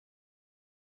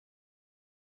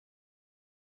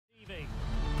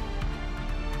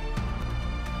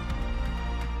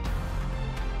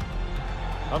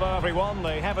Hello everyone,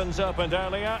 the heavens opened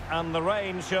earlier and the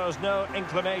rain shows no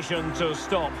inclination to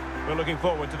stop. We're looking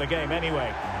forward to the game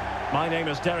anyway. My name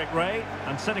is Derek Ray,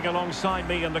 and sitting alongside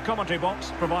me in the commentary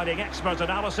box, providing expert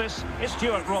analysis, is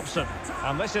Stuart Robson.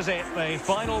 And this is it, the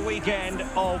final weekend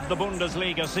of the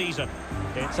Bundesliga season.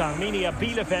 It's Arminia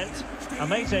Bielefeld, and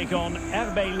they take on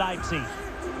RB Leipzig.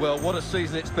 Well, what a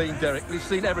season it's been, Derek. We've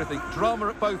seen everything. Drama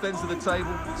at both ends of the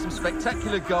table, some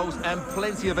spectacular goals and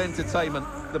plenty of entertainment.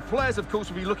 The players, of course,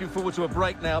 will be looking forward to a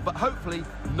break now, but hopefully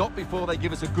not before they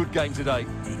give us a good game today.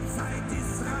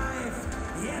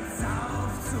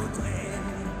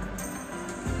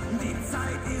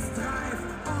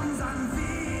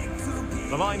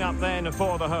 The lineup then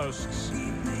for the hosts.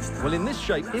 Well, in this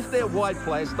shape, if their wide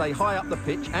players stay high up the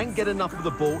pitch and get enough of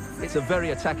the ball, it's a very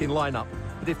attacking lineup.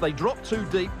 But if they drop too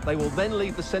deep, they will then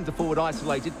leave the centre-forward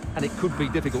isolated, and it could be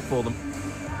difficult for them.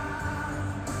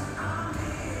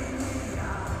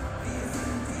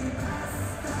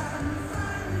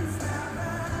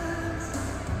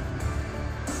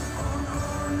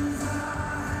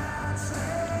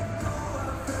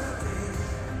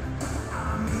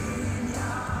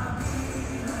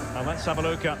 And let's have a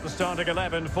look at the starting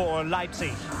 11 for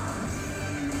Leipzig.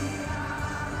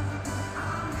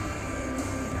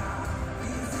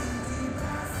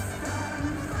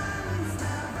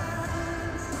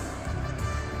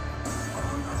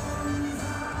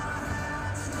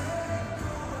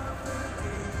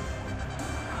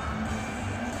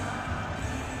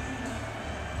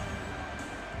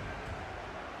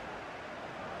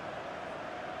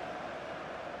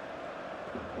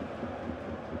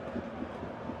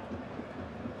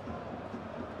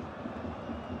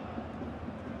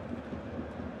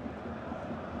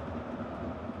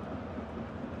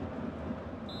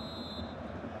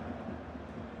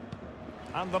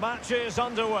 And the match is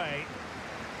underway.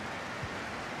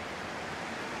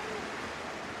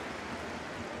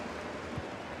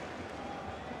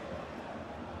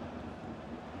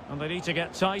 And they need to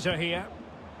get tighter here.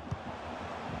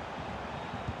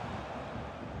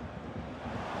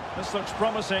 This looks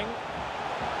promising.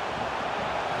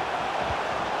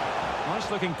 Nice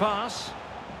looking pass.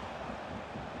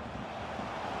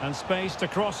 And space to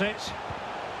cross it.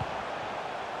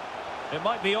 It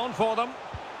might be on for them.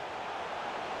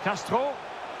 Castro.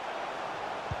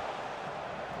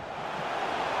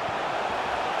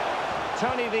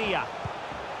 Tony Villa.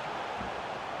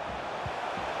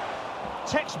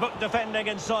 Textbook defending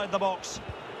inside the box.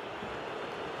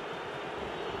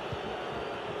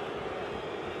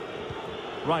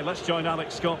 Right, let's join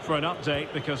Alex Scott for an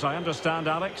update, because I understand,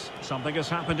 Alex, something has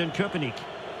happened in Köpenick.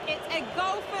 It's a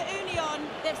goal for Union.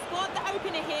 They've scored the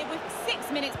opener here with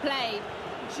 6 minutes played.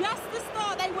 Just the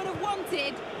start they would have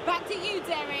wanted. Back to you,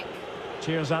 Derek.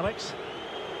 Cheers, Alex.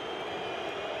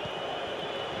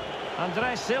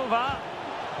 Andres Silva.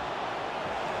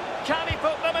 Can he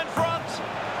put them in front?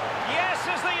 Yes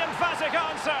is the emphatic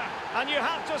answer. And you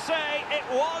have to say it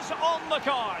was on the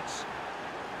cards.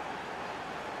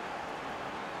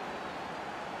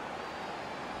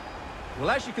 Well,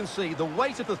 as you can see, the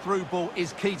weight of the through ball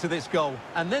is key to this goal.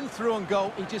 And then through on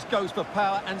goal, he just goes for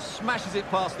power and smashes it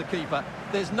past the keeper.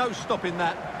 There's no stopping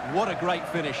that. What a great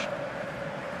finish.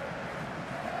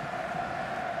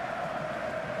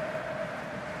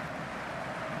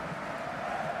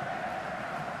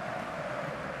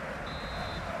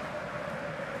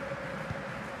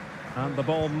 And the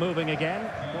ball moving again.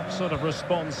 What sort of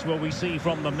response will we see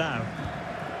from them now?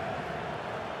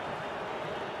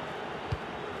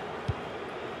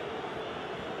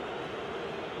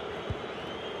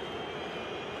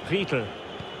 Riedel.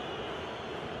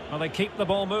 Well, they keep the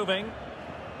ball moving.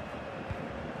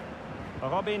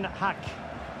 Robin Hack.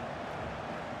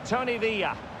 Tony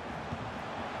Villa.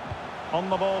 On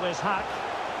the ball is Hack.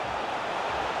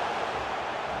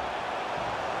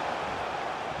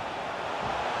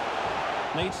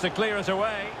 Needs to clear it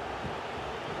away.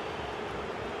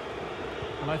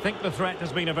 And I think the threat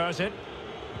has been averted.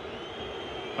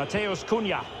 Mateus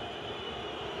Cunha.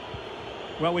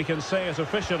 Well, we can say it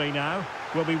officially now.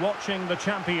 We'll be watching the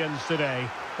champions today.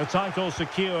 The title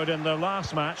secured in their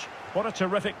last match. What a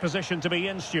terrific position to be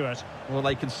in, Stuart. Well,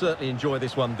 they can certainly enjoy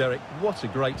this one, Derek. What a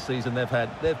great season they've had.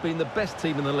 They've been the best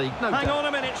team in the league. Hang on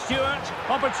a minute, Stuart.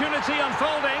 Opportunity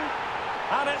unfolding.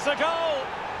 And it's a goal.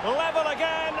 Level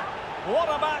again. What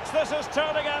a match this is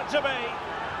turning out to be.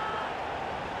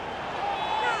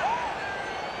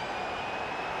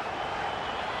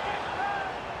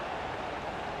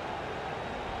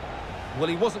 Well,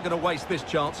 he wasn't going to waste this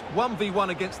chance. 1v1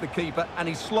 against the keeper, and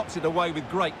he slots it away with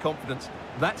great confidence.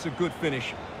 That's a good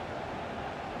finish.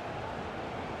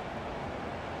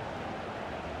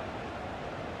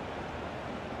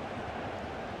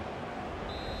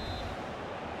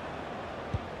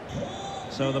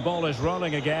 So the ball is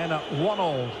rolling again at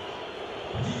 1-1.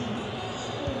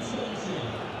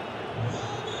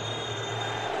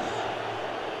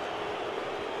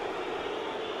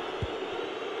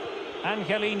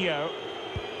 Angelino.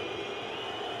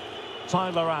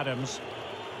 Tyler Adams.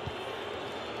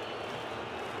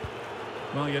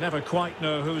 Well, you never quite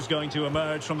know who's going to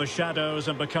emerge from the shadows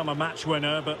and become a match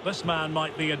winner, but this man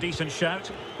might be a decent shout.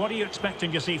 What are you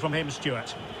expecting to see from him,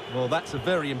 Stuart? Well, that's a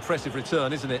very impressive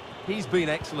return, isn't it? He's been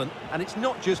excellent, and it's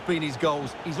not just been his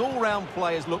goals. His all-round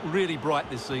players look really bright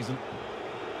this season.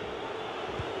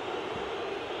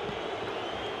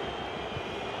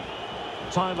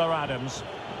 Tyler Adams.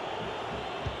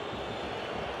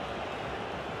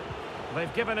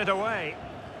 They've given it away.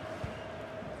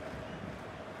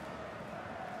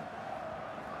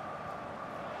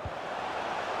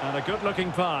 And a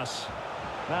good-looking pass.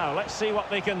 Now, let's see what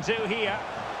they can do here.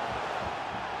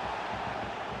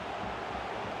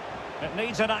 It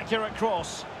needs an accurate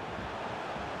cross.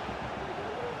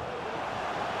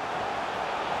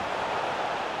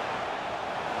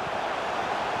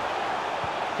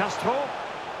 Castro.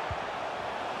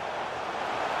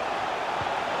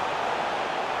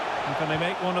 And can they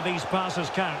make one of these passes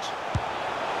count?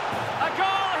 A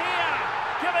goal here!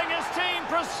 Giving his team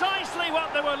precisely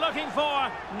what they were looking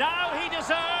for. Now he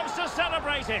deserves to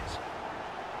celebrate it.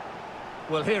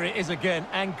 Well, here it is again,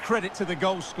 and credit to the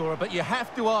goal scorer, but you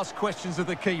have to ask questions of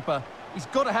the keeper. He's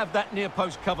got to have that near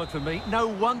post covered for me. No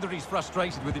wonder he's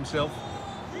frustrated with himself.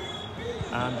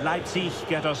 And Leipzig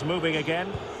get us moving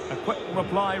again. A quick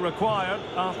reply required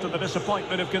after the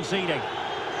disappointment of conceding.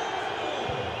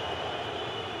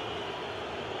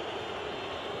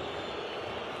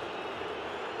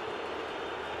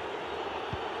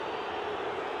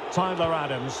 Tyler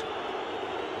Adams.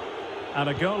 And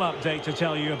a goal update to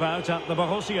tell you about at the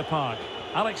Borussia Park.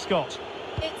 Alex Scott.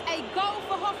 It's a goal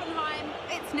for Hoffenheim.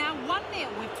 It's now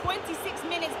 1-0 with 26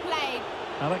 minutes played.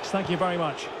 Alex, thank you very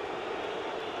much.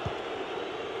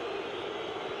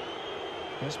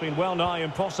 It's been well nigh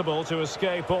impossible to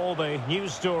escape all the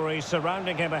news stories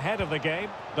surrounding him ahead of the game.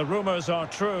 The rumours are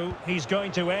true. He's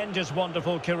going to end his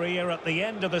wonderful career at the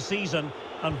end of the season.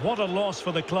 And what a loss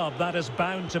for the club that is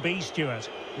bound to be, Stuart.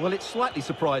 Well, it's slightly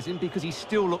surprising because he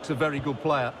still looks a very good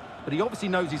player. But he obviously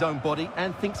knows his own body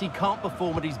and thinks he can't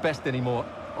perform at his best anymore.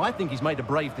 I think he's made a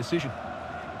brave decision.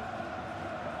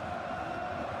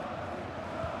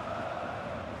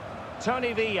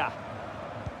 Tony Villa.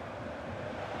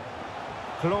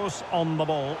 Close on the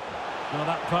ball. Now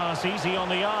that pass easy on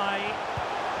the eye.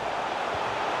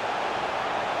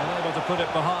 Unable to put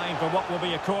it behind for what will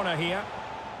be a corner here.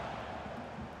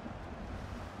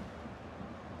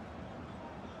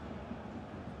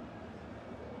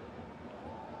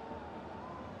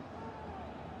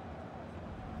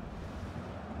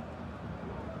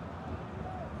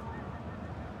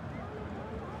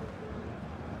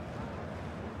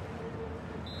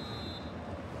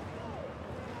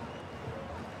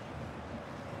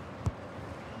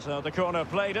 So the corner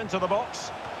played into the box.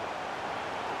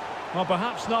 Well,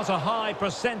 perhaps not a high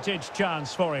percentage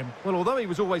chance for him. Well, although he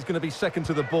was always going to be second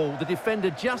to the ball, the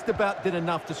defender just about did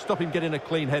enough to stop him getting a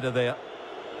clean header there.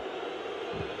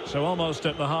 So almost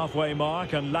at the halfway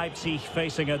mark, and Leipzig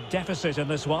facing a deficit in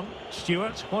this one.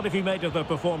 Stuart, what have you made of the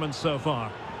performance so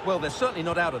far? Well, they're certainly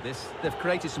not out of this. They've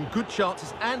created some good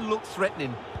chances and looked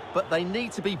threatening, but they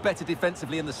need to be better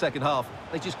defensively in the second half.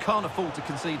 They just can't afford to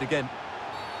concede again.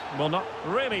 Well, not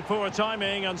really poor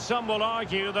timing, and some will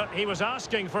argue that he was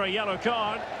asking for a yellow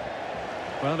card.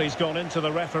 Well, he's gone into the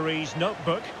referee's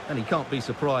notebook. And he can't be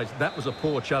surprised. That was a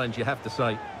poor challenge, you have to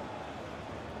say.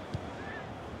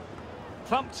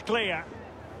 Thumped clear.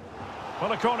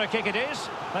 Well, a corner kick it is.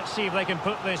 Let's see if they can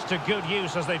put this to good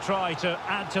use as they try to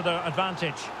add to their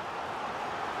advantage.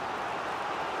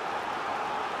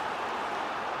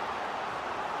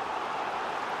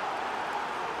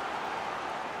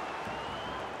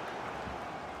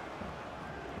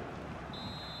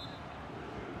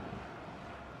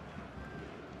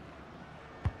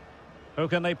 Who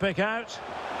can they pick out?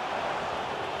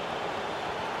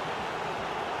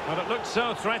 Well, it looked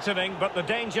so threatening, but the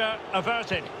danger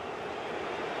averted.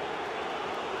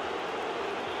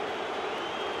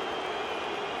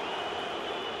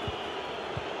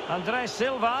 Andre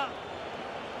Silva.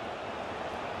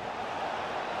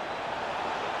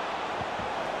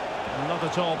 Not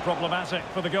at all problematic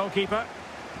for the goalkeeper.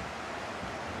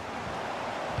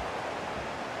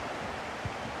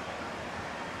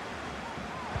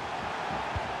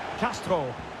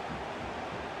 Castro.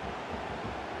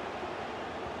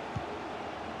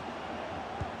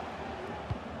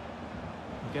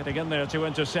 Getting in there to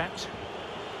intercept.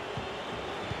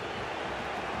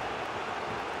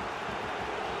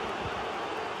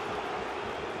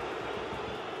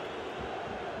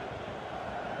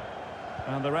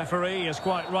 And the referee is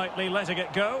quite rightly letting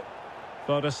it go.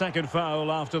 But a second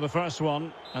foul after the first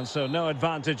one, and so no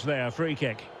advantage there, free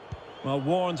kick. Well,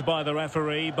 warned by the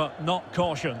referee, but not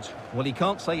cautioned. Well, he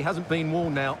can't say he hasn't been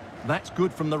warned now. That's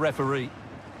good from the referee.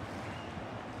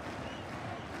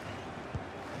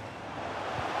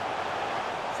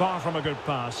 Far from a good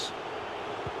pass.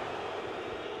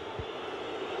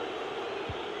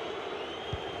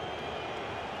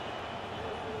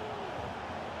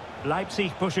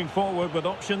 Leipzig pushing forward with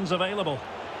options available.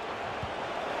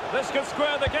 This could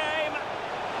square the game.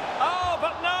 Oh,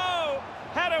 but no!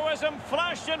 Heroism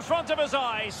flashed in front of his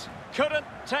eyes. Couldn't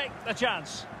take the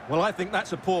chance. Well, I think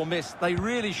that's a poor miss. They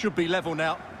really should be level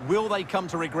now. Will they come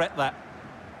to regret that?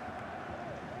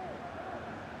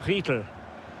 Riedel.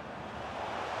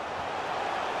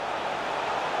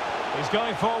 He's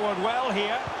going forward well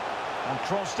here. And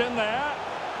crossed in there.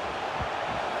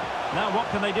 Now what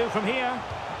can they do from here?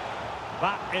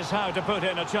 That is how to put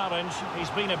in a challenge. He's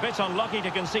been a bit unlucky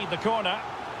to concede the corner.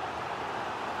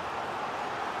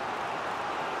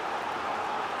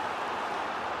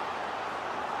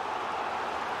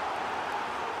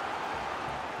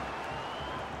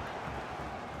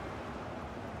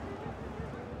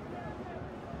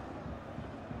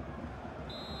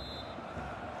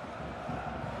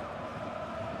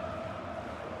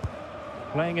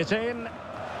 Playing it in.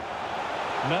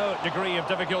 No degree of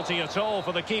difficulty at all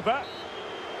for the keeper.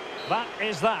 That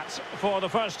is that for the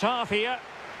first half here.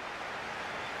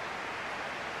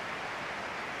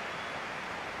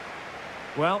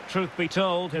 Well, truth be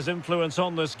told, his influence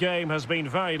on this game has been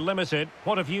very limited.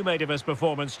 What have you made of his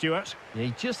performance, Stuart? Yeah,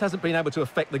 he just hasn't been able to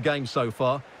affect the game so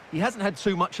far. He hasn't had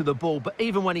too much of the ball, but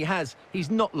even when he has, he's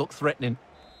not looked threatening.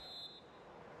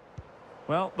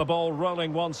 Well, the ball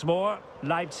rolling once more.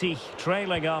 Leipzig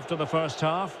trailing after the first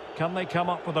half. Can they come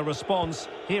up with a response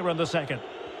here in the second?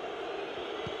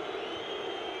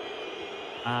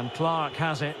 And Clark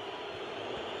has it.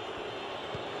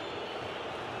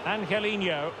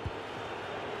 Angelino.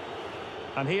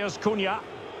 And here's Cunha.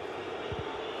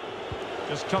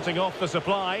 Just cutting off the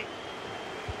supply.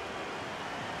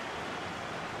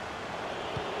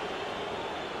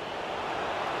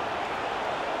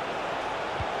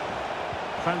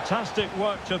 Fantastic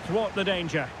work to thwart the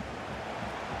danger.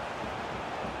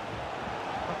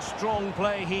 But strong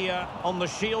play here on the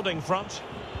shielding front.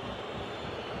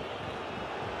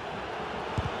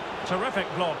 Terrific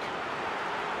block.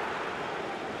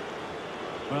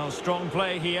 Well, strong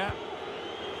play here.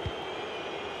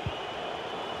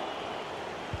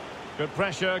 Good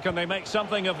pressure. Can they make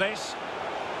something of this?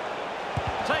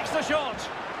 Takes the shot.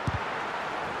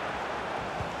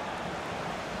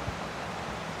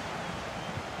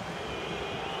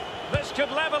 This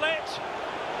could level it.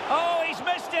 Oh, he's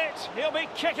missed it. He'll be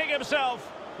kicking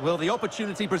himself. Well, the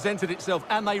opportunity presented itself,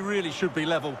 and they really should be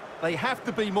level. They have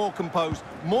to be more composed,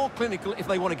 more clinical if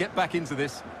they want to get back into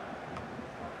this.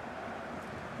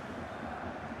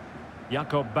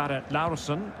 Jakob Barrett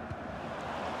Laursen.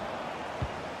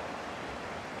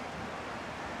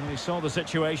 He saw the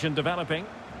situation developing.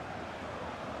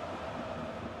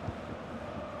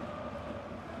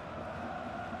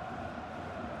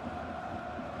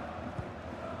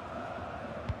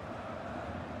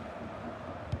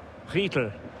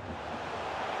 Riedel.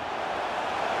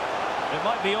 It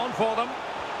might be on for them.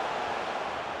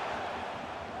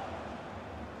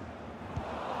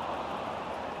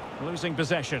 Losing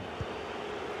possession.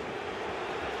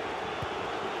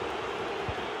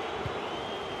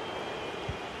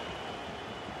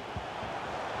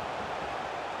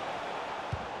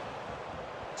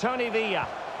 Tony Villa.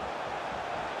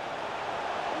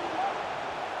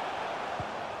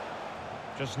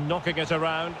 Just knocking it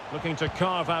around, looking to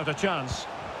carve out a chance.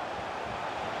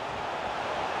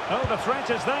 Oh, the threat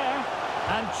is there,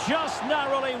 and just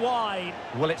narrowly wide.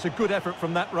 Well, it's a good effort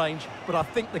from that range, but I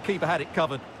think the keeper had it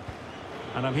covered.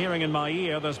 And I'm hearing in my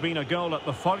ear there's been a goal at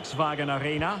the Volkswagen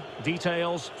Arena.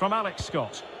 Details from Alex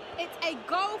Scott. It's a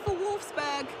goal for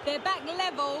Wolfsburg. They're back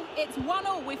level. It's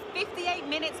 1-1 with 58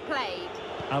 minutes played.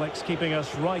 Alex keeping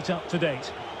us right up to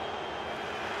date.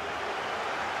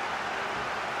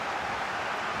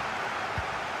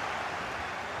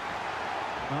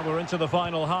 Well, we're into the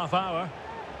final half hour.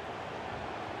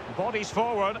 Bodies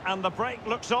forward and the break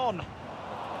looks on.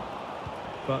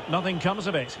 But nothing comes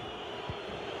of it.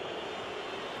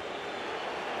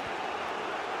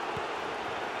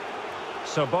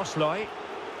 So Bosloy,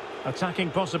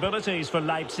 attacking possibilities for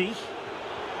Leipzig.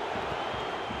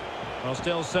 Well,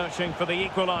 still searching for the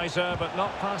equaliser, but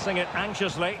not passing it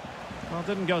anxiously. Well,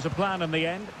 didn't go to plan in the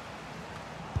end.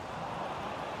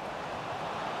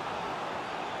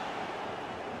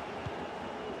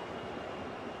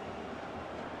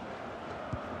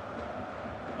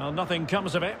 Well, nothing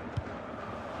comes of it.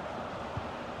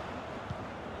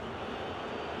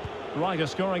 Right, a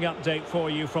scoring update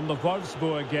for you from the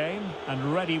Wolfsburg game.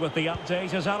 And ready with the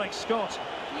update is Alex Scott.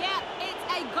 Yeah, it's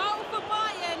a goal for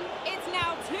Bayern. It's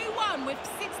now 2-1 with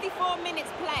 64 minutes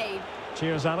played.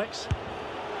 Cheers, Alex.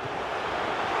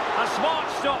 A smart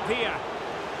stop here.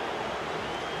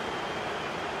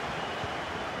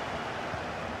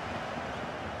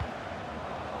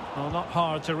 Well, not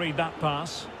hard to read that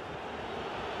pass.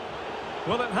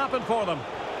 Will it happen for them?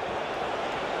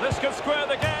 This could square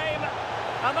the game,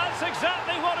 and that's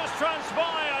exactly what has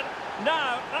transpired.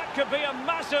 Now, that could be a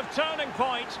massive turning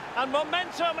point, and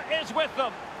momentum is with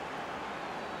them.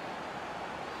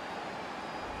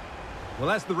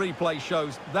 Well, as the replay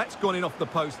shows, that's gone in off the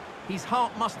post. His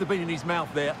heart must have been in his mouth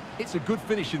there. It's a good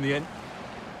finish in the end.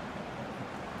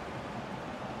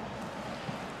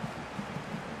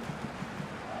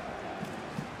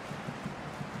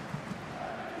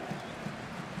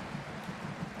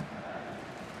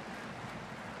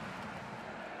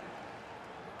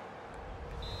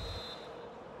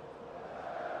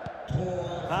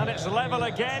 And it's level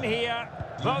again here.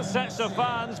 Both sets of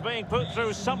fans being put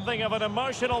through something of an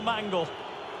emotional mangle.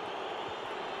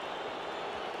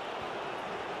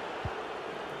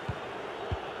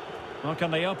 Well, can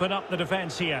they open up the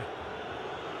defence here?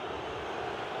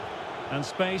 And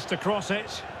space to cross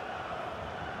it.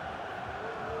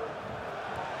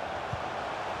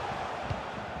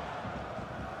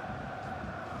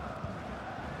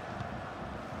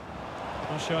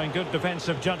 Well, showing good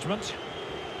defensive judgment.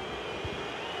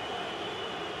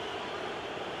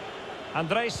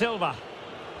 Andre Silva.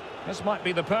 This might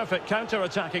be the perfect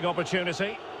counter-attacking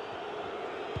opportunity.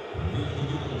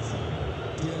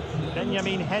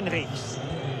 Benjamin Henrichs.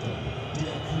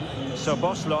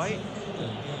 Szoboszlai.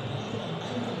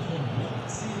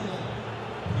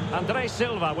 Andre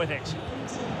Silva with it.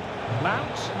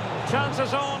 Mount.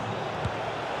 Chances on.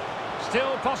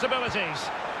 Still possibilities.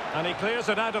 And he clears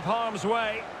it out of harm's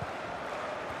way.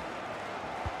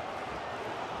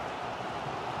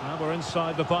 Now we're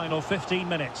inside the final 15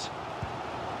 minutes.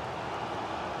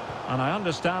 And I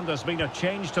understand there's been a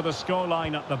change to the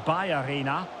scoreline at the Bayer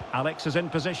Arena. Alex is in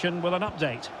position with an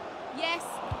update. Yes,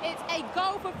 it's a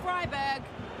goal for Freiburg.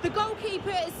 The goalkeeper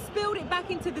has spilled it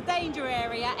back into the danger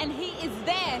area, and he is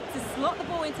there to slot the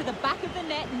ball into the back of the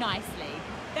net nicely.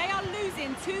 They are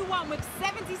losing 2-1 with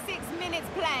 76 minutes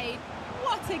played.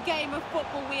 What a game of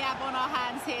football we have on our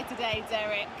hands here today,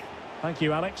 Derek. Thank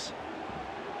you, Alex.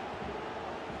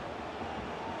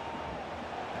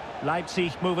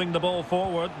 Leipzig moving the ball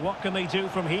forward. What can they do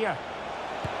from here?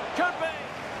 Could be!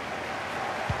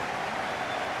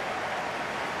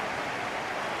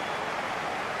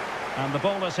 And the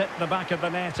ball has hit the back of the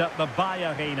net at the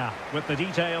Bayer Arena. With the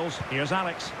details, here's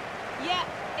Alex. Yeah,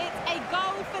 it's a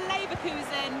goal for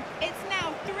Leverkusen. It's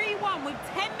now 3-1 with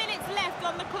 10 minutes left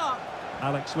on the clock.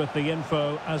 Alex with the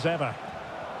info as ever.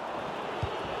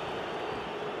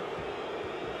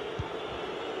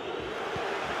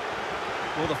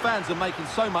 Well, the fans are making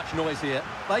so much noise here.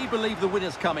 They believe the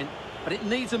winner's coming, but it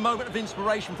needs a moment of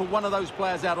inspiration for one of those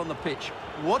players out on the pitch.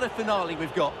 What a finale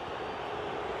we've got.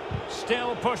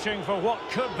 Still pushing for what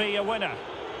could be a winner.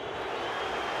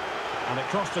 And it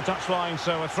crossed the touchline,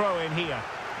 so a throw in here.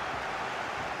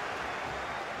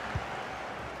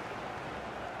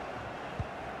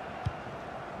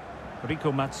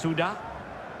 Rico Matsuda.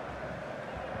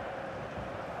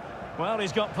 Well,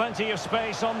 he's got plenty of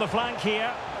space on the flank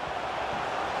here.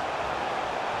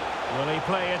 Will he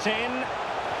play it in?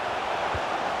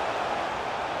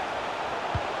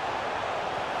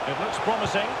 It looks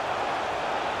promising.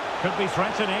 Could be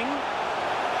threatening.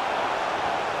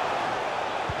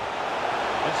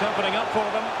 It's opening up for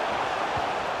them.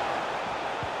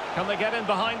 Can they get in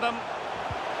behind them?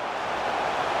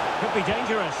 Could be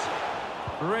dangerous.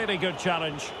 Really good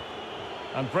challenge.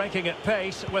 And breaking at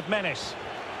pace with menace.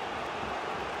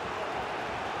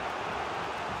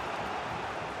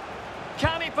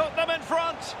 Can he put them in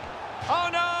front? Oh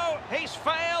no, he's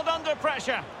failed under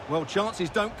pressure. Well,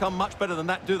 chances don't come much better than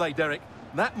that, do they, Derek?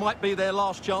 That might be their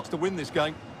last chance to win this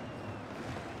game.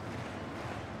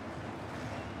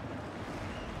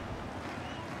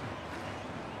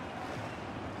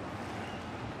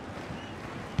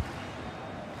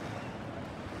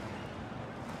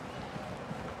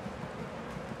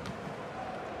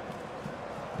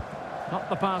 Not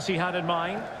the pass he had in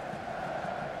mind.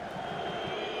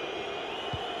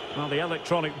 Well, the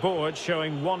electronic board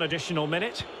showing one additional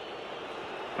minute.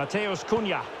 Mateus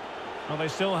Cunha. Well, they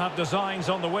still have designs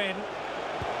on the win.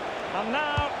 And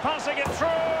now passing it through.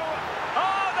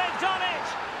 Oh, they've done it!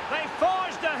 They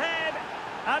forged ahead.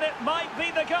 And And it might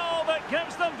be the goal that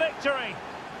gives them victory.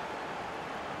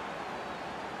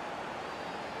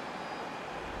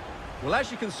 Well, as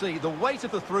you can see, the weight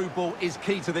of the through ball is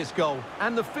key to this goal.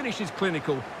 And the finish is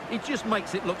clinical. He just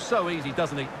makes it look so easy,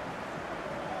 doesn't he?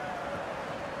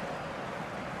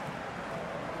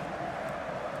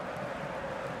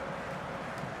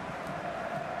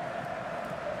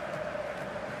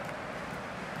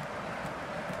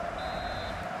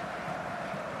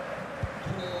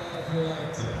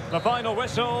 The final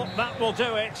whistle, that will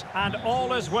do it. And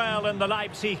all is well in the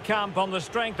Leipzig camp on the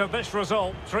strength of this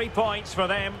result. 3 points for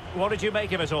them. What did you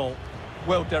make of it all?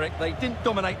 Well, Derek, they didn't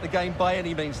dominate the game by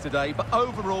any means today, but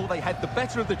overall they had the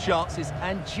better of the chances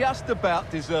and just about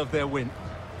deserved their win.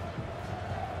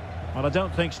 Well, I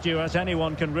don't think, Stuart,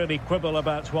 anyone can really quibble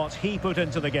about what he put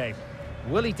into the game.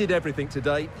 Well, he did everything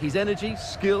today. His energy,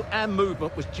 skill and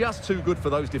movement was just too good for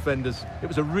those defenders. It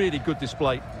was a really good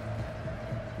display.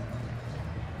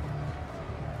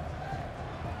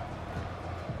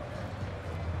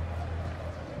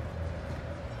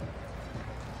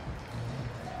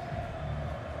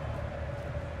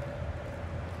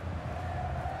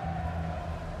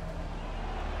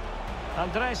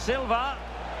 Andres Silva.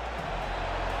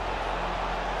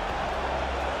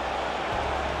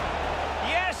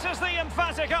 Yes is the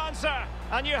emphatic answer.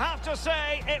 And you have to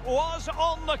say it was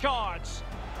on the cards.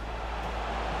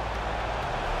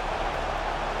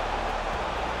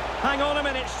 Hang on a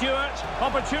minute, Stuart.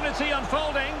 Opportunity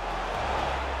unfolding.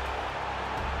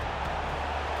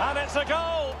 And it's a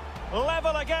goal.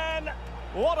 Level again.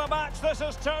 What a match this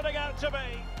is turning out to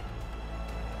be.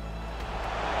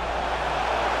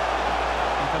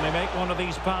 Can they make one of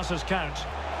these passes count?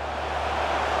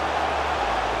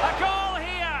 A goal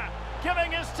here,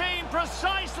 giving his team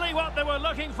precisely what they were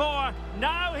looking for.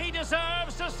 Now he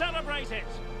deserves to celebrate it.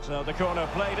 So the corner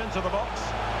played into the box.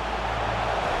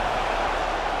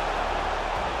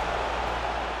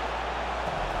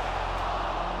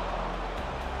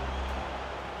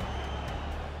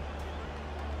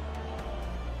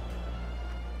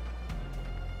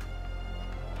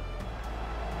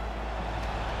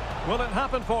 Will it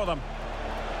happen for them?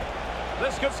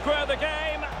 This could square the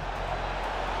game.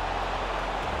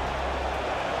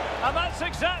 And that's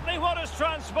exactly what has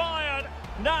transpired.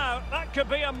 Now, that could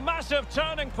be a massive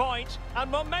turning point,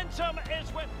 and momentum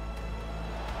is with...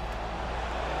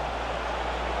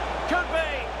 Could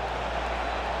be.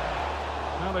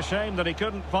 Well, a shame that he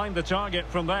couldn't find the target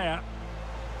from there.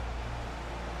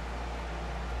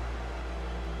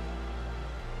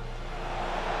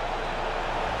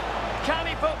 Can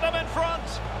he put them in front?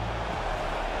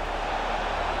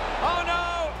 Oh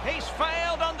no, he's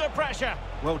failed under pressure.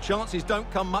 Well, chances don't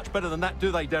come much better than that,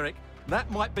 do they, Derek? That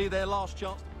might be their last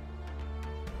chance.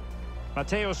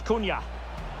 Mateus Cunha.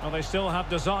 Well, they still have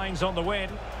designs on the win.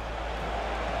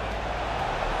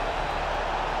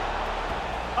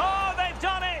 Oh, they've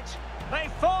done it! They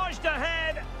forged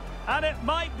ahead, and it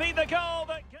might be the goal.